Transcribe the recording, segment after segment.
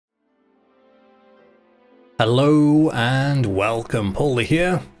Hello and welcome, Pauleh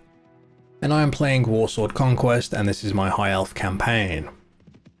here, and I am playing Warsword Conquest, and this is my High Elf campaign.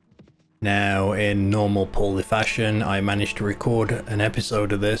 Now, in normal Pauleh fashion, I managed to record an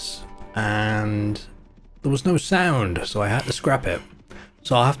episode of this, and there was no sound, so I had to scrap it.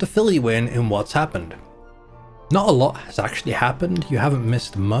 So I'll have to fill you in what's happened. Not a lot has actually happened, you haven't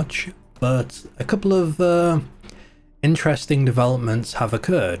missed much, but a couple of interesting developments have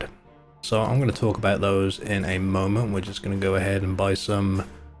occurred. So I'm going to talk about those in a moment. We're just going to go ahead and buy some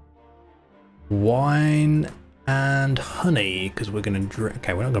wine and honey because we're going to drink.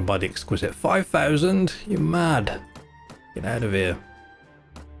 Okay, we're not going to buy the exquisite. 5,000? You're mad. Get out of here.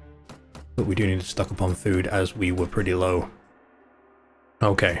 But we do need to stock up on food as we were pretty low.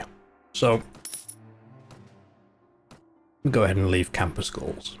 Okay, so we'll go ahead and leave campus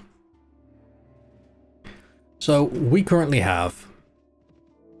goals. So we currently have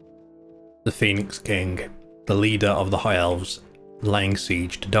the Phoenix King, the leader of the High Elves, laying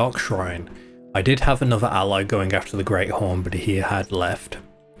siege to Dark Shrine. I did have another ally going after the Great Horn, but he had left.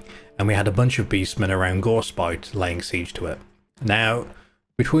 And we had a bunch of Beastmen around Gorespite laying siege to it. Now,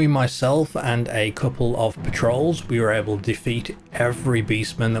 between myself and a couple of patrols, we were able to defeat every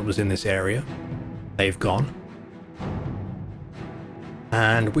Beastman that was in this area. They've gone.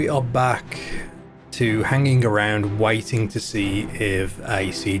 And we are back to hanging around waiting to see if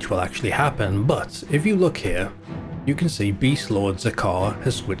a siege will actually happen. But if you look here, you can see Beast Lord Zakar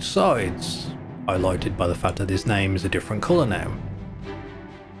has switched sides, highlighted by the fact that his name is a different colour now.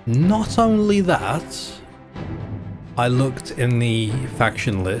 Not only that, I looked in the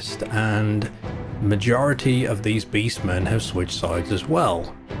faction list and the majority of these Beastmen have switched sides as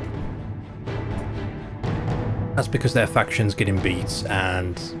well. That's because their faction's getting beat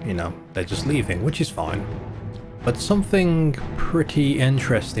and, you know, they're just leaving, which is fine. But something pretty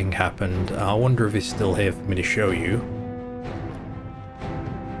interesting happened. I wonder if he's still here for me to show you.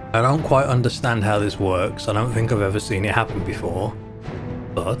 I don't quite understand how this works. I don't think I've ever seen it happen before.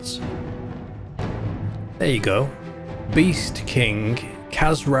 But there you go. Beast King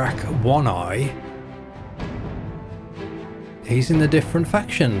Kazrak One Eye. He's in a different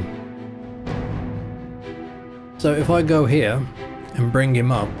faction. So if I go here and bring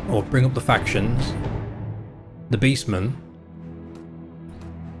him up, or bring up the factions, the Beastman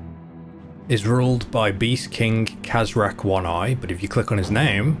is ruled by Beast King Kazrak One Eye, but if you click on his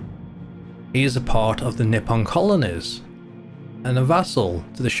name, he is a part of the Nippon colonies and a vassal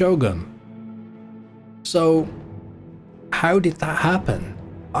to the Shogun. So how did that happen?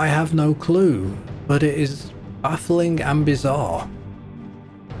 I have no clue, but it is baffling and bizarre.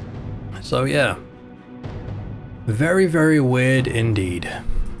 So yeah. Very, very weird indeed.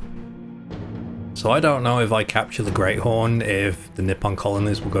 So I don't know if I capture the Great Horn, if the Nippon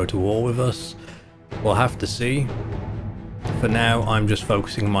colonies will go to war with us. We'll have to see. For now, I'm just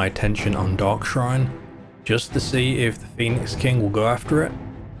focusing my attention on Dark Shrine, just to see if the Phoenix King will go after it.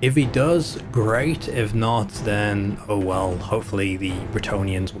 If he does, great. If not, then oh well, hopefully the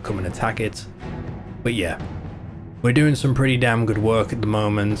Bretonnians will come and attack it. But yeah, we're doing some pretty damn good work at the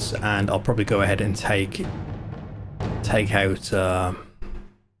moment, and I'll probably go ahead and take out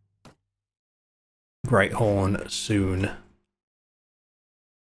Great Horn soon.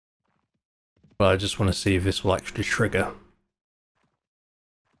 But I just want to see if this will actually trigger.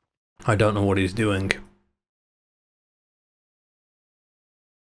 I don't know what he's doing.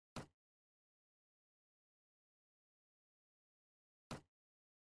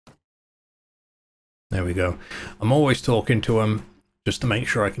 There we go. I'm always talking to him just to make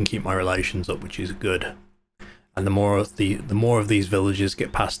sure I can keep my relations up, which is good. And the more of these villages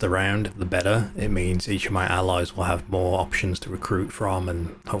get passed around, the better. It means each of my allies will have more options to recruit from,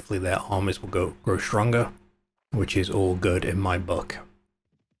 and hopefully their armies will grow stronger, which is all good in my book.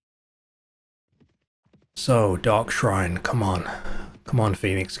 So, Dark Shrine, come on. Come on,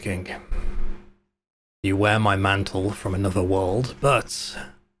 Phoenix King. You wear my mantle from another world, but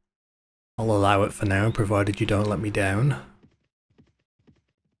I'll allow it for now, provided you don't let me down.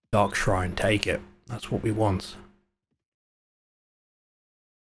 Dark Shrine, take it. That's what we want.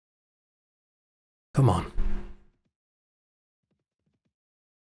 Come on.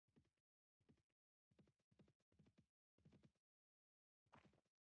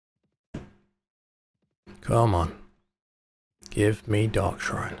 Come on. Give me Dark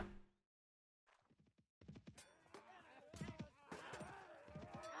Shrine.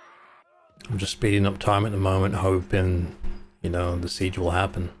 I'm just speeding up time at the moment, hoping, you know, the siege will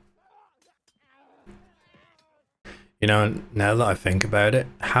happen. You know, now that I think about it,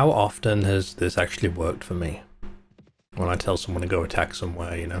 how often has this actually worked for me? When I tell someone to go attack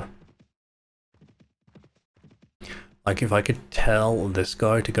somewhere, you know? Like, if I could tell this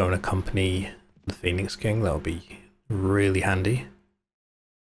guy to go and accompany the Phoenix King, that would be really handy.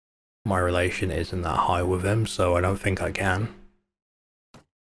 My relation isn't that high with him, so I don't think I can.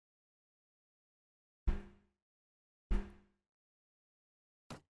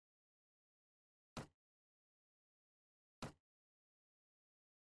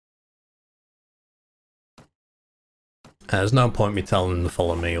 There's no point me telling them to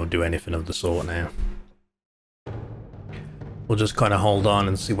follow me or do anything of the sort now. We'll just kind of hold on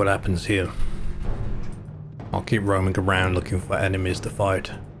and see what happens here. I'll keep roaming around looking for enemies to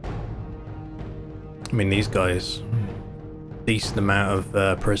fight. I mean, these guys, decent amount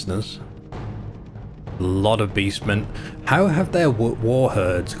of prisoners. A lot of beastmen. How have their war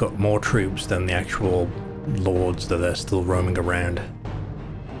herds got more troops than the actual lords that are still roaming around?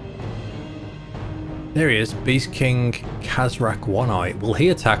 There he is, Beast King Khazrak One-Eye. Will he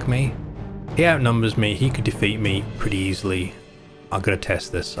attack me? He outnumbers me, he could defeat me pretty easily. I gotta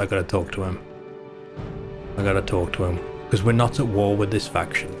test this, I gotta talk to him. I gotta talk to him, because we're not at war with this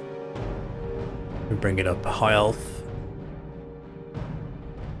faction. We bring it up, high elf.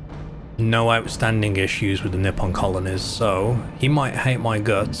 No outstanding issues with the Nippon colonies, so he might hate my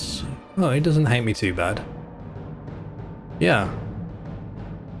guts. Oh, he doesn't hate me too bad. Yeah.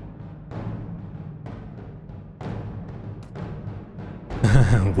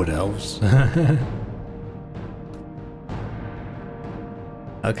 Wood elves.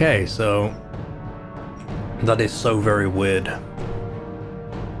 Okay, so that is so very weird.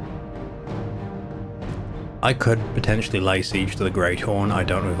 I could potentially lay siege to the Great Horn. I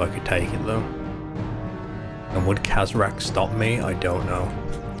don't know if I could take it though. And would Khazrak stop me? I don't know.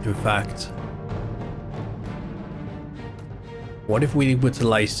 In fact, what if we were to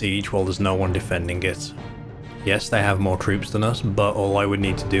lay siege while there's no one defending it? Yes, they have more troops than us, but all I would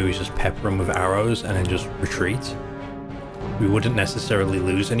need to do is just pepper them with arrows and then just retreat. We wouldn't necessarily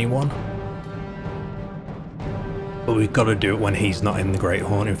lose anyone. But we've got to do it when he's not in the Great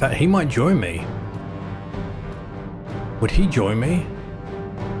Horn. In fact, he might join me. Would he join me?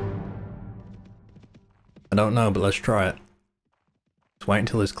 I don't know, but let's try it. Let's wait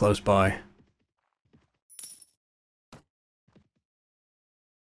until he's close by.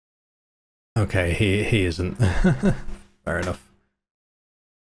 Okay, he isn't. Fair enough.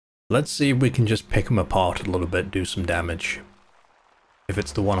 Let's see if we can just pick him apart a little bit, do some damage. If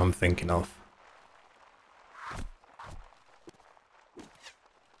it's the one I'm thinking of.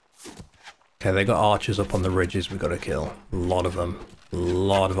 Okay, they got archers up on the ridges we gotta kill. A lot of them. A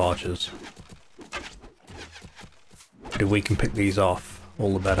lot of archers. If we can pick these off,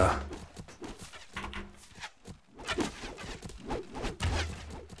 all the better.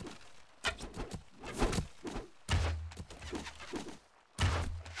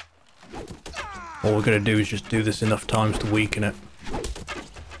 All we're going to do is just do this enough times to weaken it.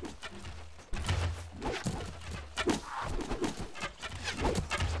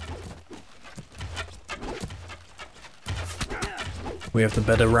 We have the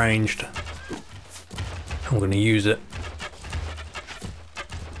better ranged. I'm going to use it.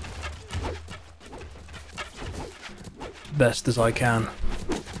 Best as I can.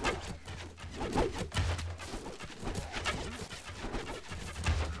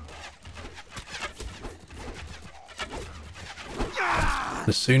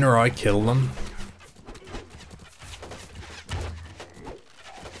 The sooner I kill them,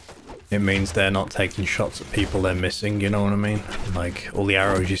 it means they're not taking shots at people they're missing, you know what I mean? Like, all the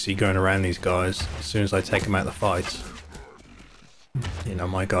arrows you see going around these guys, as soon as I take them out of the fight, you know,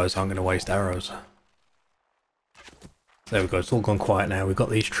 my guys aren't going to waste arrows. There we go, it's all gone quiet now. We've got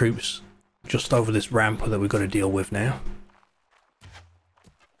these troops just over this ramp that we've got to deal with now.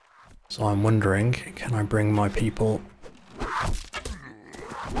 So I'm wondering, can I bring my people...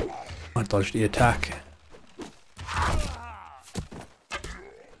 I dodged the attack.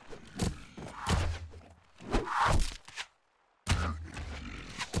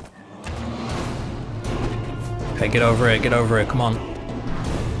 Okay, get over here, come on.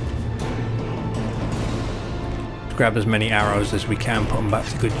 Let's grab as many arrows as we can, put them back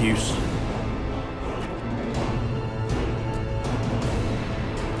to good use.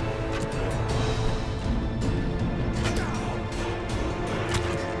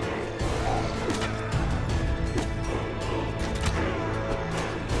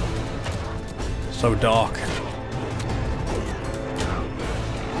 So dark.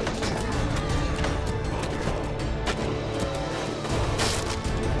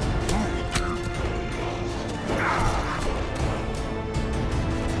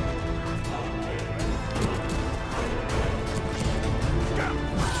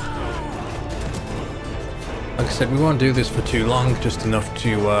 Like I said, we won't do this for too long, just enough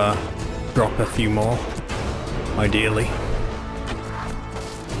to drop a few more, ideally.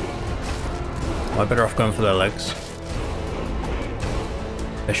 Well, I better off going for their legs.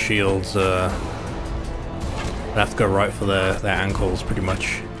 Their shields, I have to go right for their ankles, pretty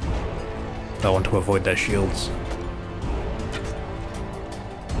much. I want to avoid their shields.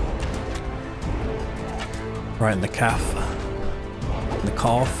 Right in the calf. In the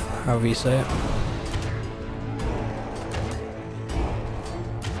calf, however you say it.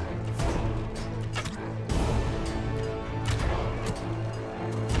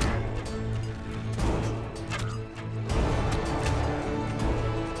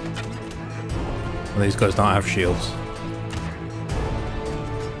 Well, these guys don't have shields.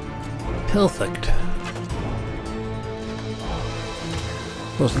 Perfect.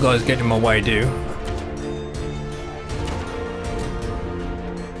 Of course, the guys getting in my way do.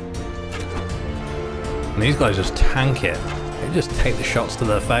 And these guys just tank it. They just take the shots to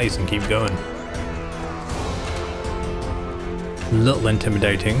their face and keep going. A little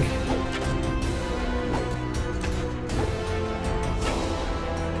intimidating.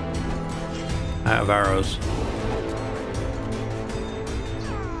 Out of arrows.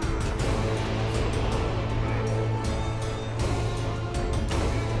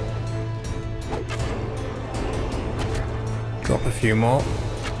 Drop a few more.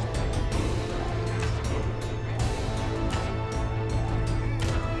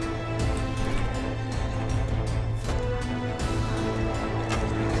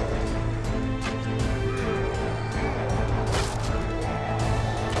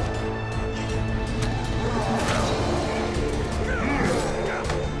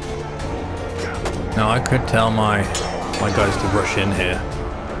 Now I could tell my guys to rush in here.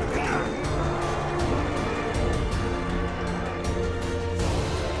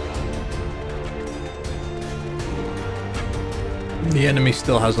 The enemy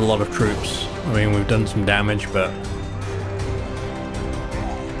still has a lot of troops. I mean, we've done some damage, but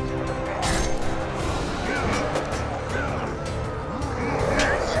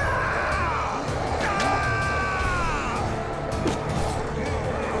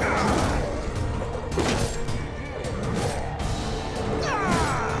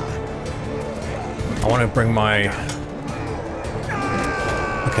I want to bring my...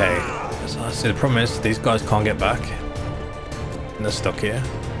 Okay, so see, the problem is these guys can't get back. And they're stuck here.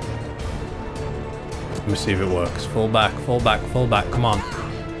 Let me see if it works. Fall back, fall back, fall back. Come on.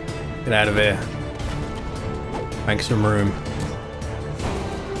 Get out of here. Make some room.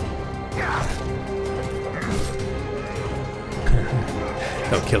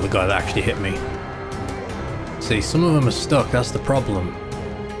 Don't kill the guy that actually hit me. See, some of them are stuck. That's the problem.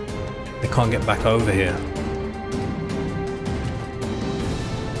 They can't get back over here.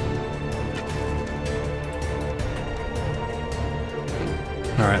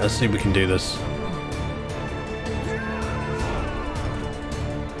 Alright, let's see if we can do this.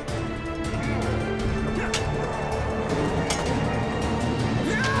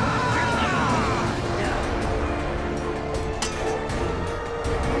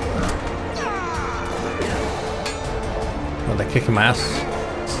 Oh, they're kicking my ass.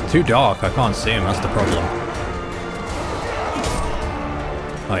 It's too dark, I can't see him, that's the problem.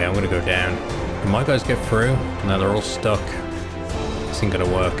 Oh yeah, I'm gonna go down. Can my guys get through? No, they're all stuck. This ain't gonna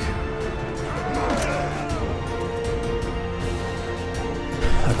work.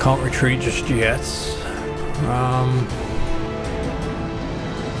 I can't retreat just yet.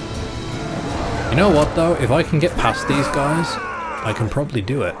 You know what though? If I can get past these guys, I can probably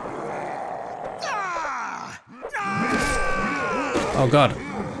do it. Oh god.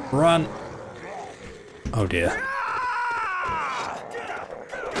 Run! Oh dear.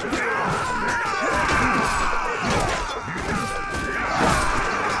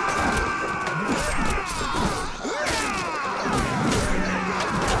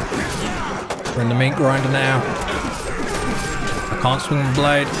 We're in the meat grinder now. I can't swing the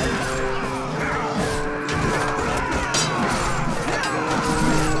blade.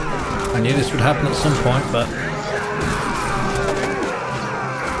 I knew this would happen at some point, but...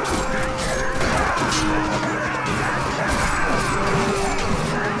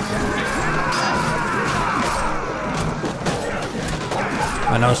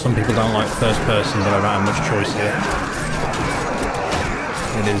 I know some people don't like first person, but I don't have much choice here.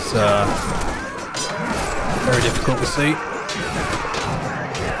 It is very difficult to see.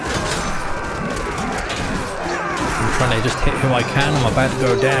 I'm trying to just hit who I can. I'm about to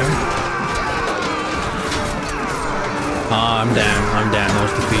go down. Ah, I'm down. I'm down. I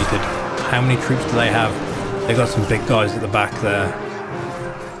was defeated. How many troops do they have? They got some big guys at the back there.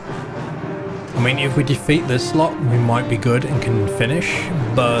 I mean, if we defeat this lot, we might be good and can finish,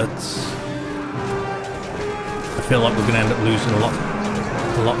 but I feel like we're going to end up losing a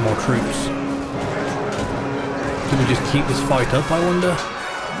lot more troops. Do we just keep this fight up, I wonder?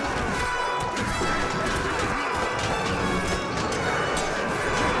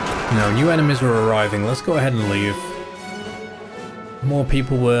 No, new enemies are arriving. Let's go ahead and leave. More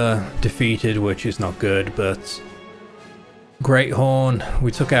people were defeated, which is not good, but Great Horn,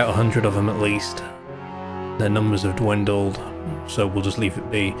 we took out 100 of them at least. Their numbers have dwindled, so we'll just leave it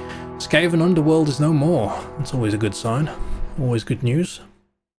be. Skaven Underworld is no more. That's always a good sign. Always good news.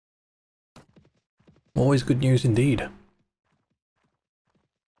 Always good news indeed.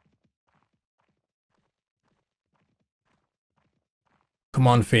 Come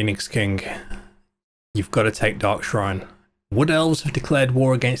on, Phoenix King. You've got to take Dark Shrine. Wood Elves have declared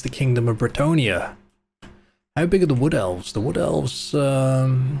war against the Kingdom of Bretonnia. How big are the Wood Elves? The Wood Elves, I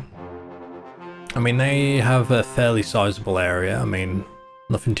mean, they have a fairly sizable area. I mean,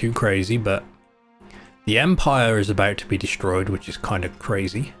 nothing too crazy, but the Empire is about to be destroyed, which is kind of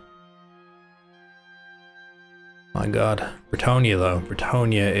crazy. My god. Bretonnia, though.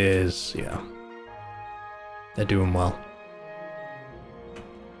 Bretonnia is, yeah. They're doing well.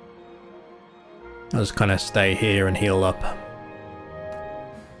 I'll just kind of stay here and heal up.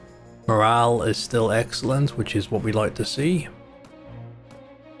 Morale is still excellent, which is what we like to see.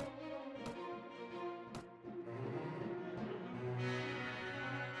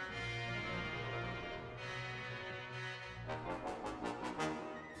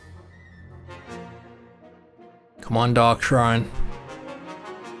 Come on, Dark Shrine.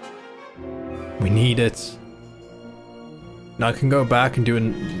 We need it. Now I can go back and do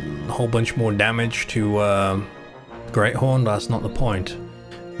a whole bunch more damage to Great Horn. That's not the point.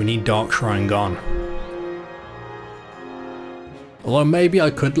 We need Dark Shrine gone. Although maybe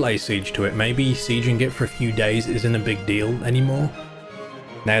I could lay siege to it. Maybe sieging it for a few days isn't a big deal anymore.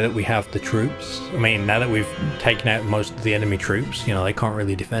 Now that we have the troops. I mean, now that we've taken out most of the enemy troops, you know, they can't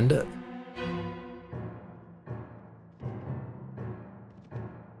really defend it.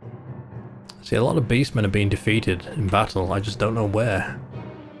 See, a lot of Beastmen are being defeated in battle. I just don't know where.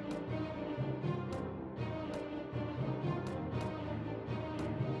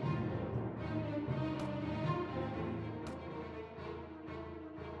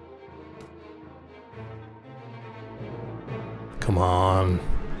 Come on.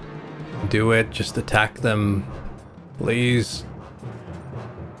 Do it. Just attack them. Please.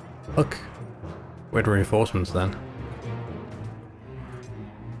 Look. Where'd reinforcements then?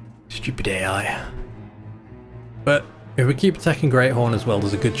 Stupid AI. But if we keep attacking Great Horn as well,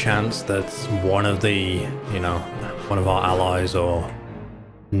 there's a good chance that one of the, you know, one of our allies or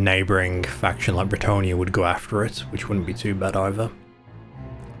neighbouring faction like Bretonnia would go after it, which wouldn't be too bad either.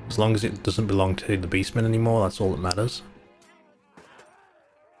 As long as it doesn't belong to the Beastmen anymore, that's all that matters.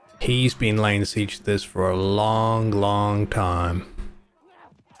 He's been laying siege to this for a long, long time.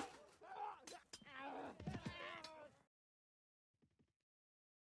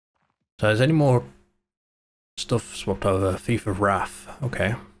 So is any more stuff swapped over? Thief of Wrath.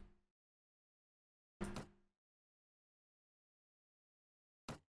 Okay.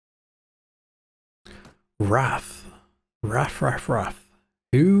 Wrath. Wrath.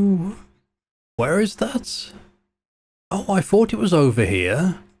 Who? Where is that? Oh, I thought it was over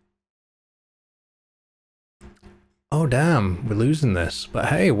here. Oh damn, we're losing this. But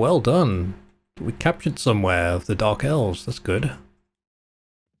hey, well done. We captured somewhere of the Dark Elves. That's good.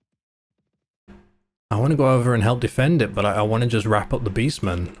 I want to go over and help defend it, but I want to just wrap up the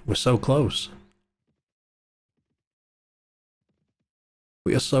Beastmen. We're so close.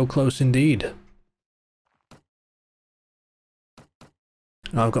 We are so close indeed.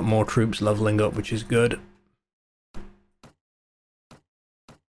 And I've got more troops leveling up, which is good.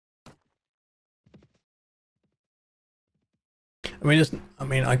 I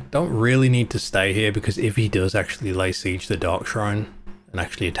mean, I don't really need to stay here because if he does actually lay siege to the Dark Shrine and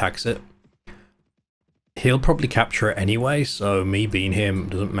actually attacks it, he'll probably capture it anyway, so me being here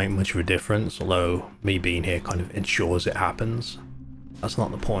doesn't make much of a difference, although me being here kind of ensures it happens. That's not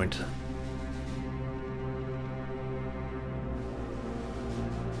the point.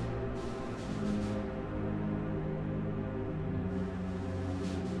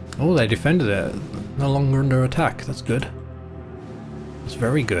 Oh, they defended it. No longer under attack. That's good. That's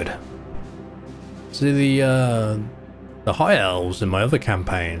very good. See, the High Elves in my other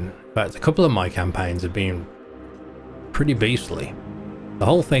campaign, in fact, a couple of my campaigns have been pretty beastly. The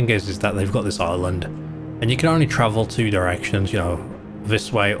whole thing is that they've got this island, and you can only travel two directions, you know,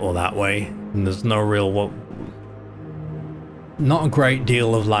 this way or that way, and there's no real not a great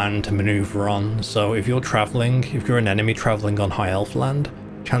deal of land to maneuver on, so if you're traveling, if you're an enemy traveling on high elf land,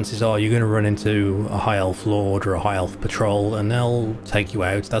 chances are you're going to run into a high elf lord or a high elf patrol and they'll take you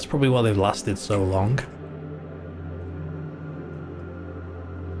out. That's probably why they've lasted so long.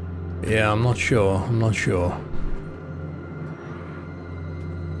 Yeah, I'm not sure.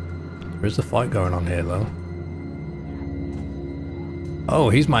 There is a fight going on here though. Oh,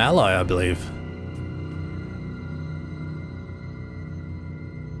 he's my ally, I believe.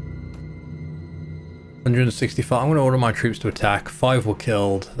 $165. I'm going to order my troops to attack. 5 were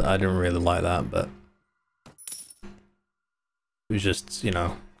killed. I didn't really like that, but it was just, you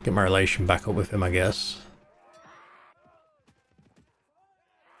know, get my relation back up with him, I guess.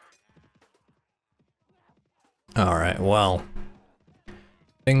 Alright, well,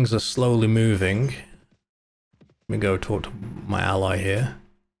 things are slowly moving. Let me go talk to my ally here.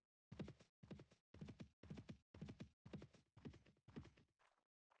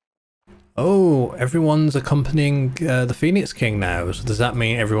 Oh, everyone's accompanying the Phoenix King now, so does that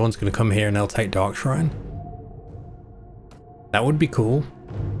mean everyone's going to come here and they'll take Darkshrine? That would be cool.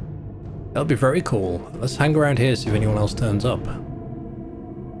 That would be very cool. Let's hang around here, see if anyone else turns up.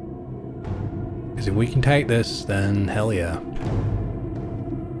 Because if we can take this, then hell yeah.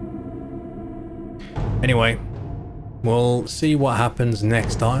 Anyway, we'll see what happens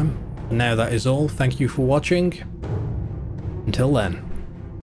next time. Now that is all. Thank you for watching. Until then.